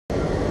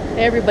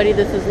Hey everybody,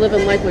 this is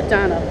Living Life with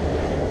Donna.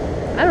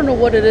 I don't know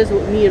what it is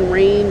with me and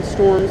rain,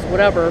 storms,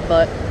 whatever,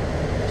 but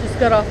just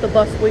got off the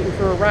bus waiting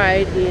for a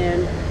ride,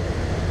 and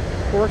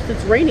of course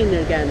it's raining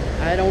again.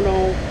 I don't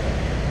know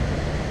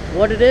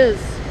what it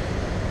is,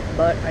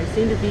 but I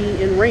seem to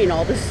be in rain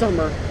all this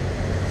summer.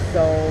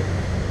 So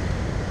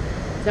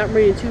it's not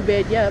raining too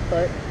bad yet,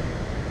 but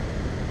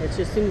it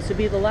just seems to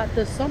be the lot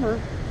this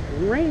summer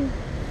in rain.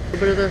 A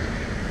bit of the,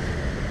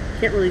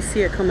 can't really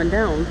see it coming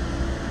down.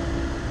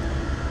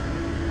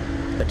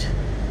 But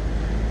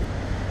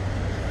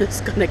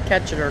it's gonna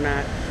catch it or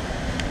not.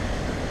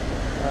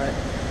 But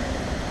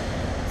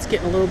it's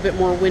getting a little bit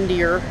more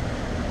windier,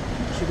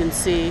 as you can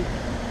see.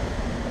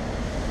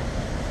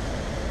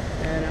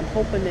 And I'm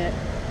hoping that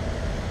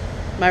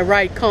my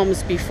ride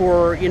comes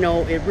before,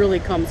 it really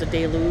comes a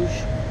deluge.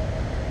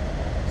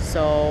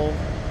 So,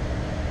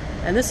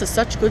 and this is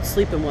such good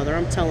sleeping weather,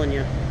 I'm telling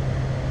you.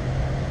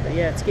 But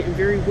yeah, it's getting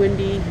very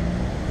windy.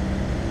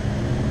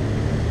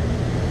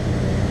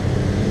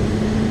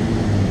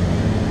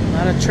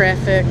 A lot of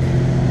traffic.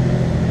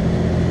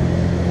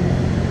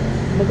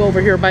 I'm gonna go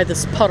over here by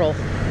this puddle.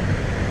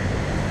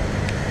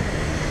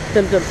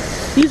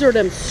 These are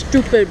them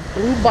stupid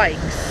blue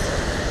bikes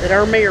that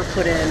our mayor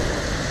put in,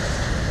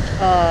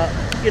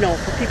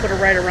 for people to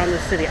ride around the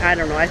city. I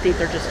don't know, I think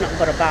they're just nothing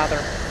but a bother.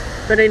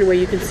 But anyway,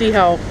 you can see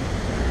how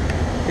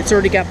it's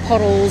already got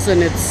puddles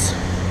and it's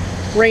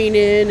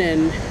raining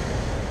and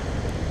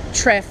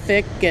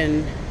traffic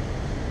and...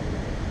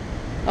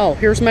 Oh,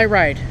 here's my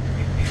ride.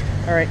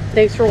 All right,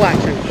 thanks for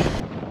watching.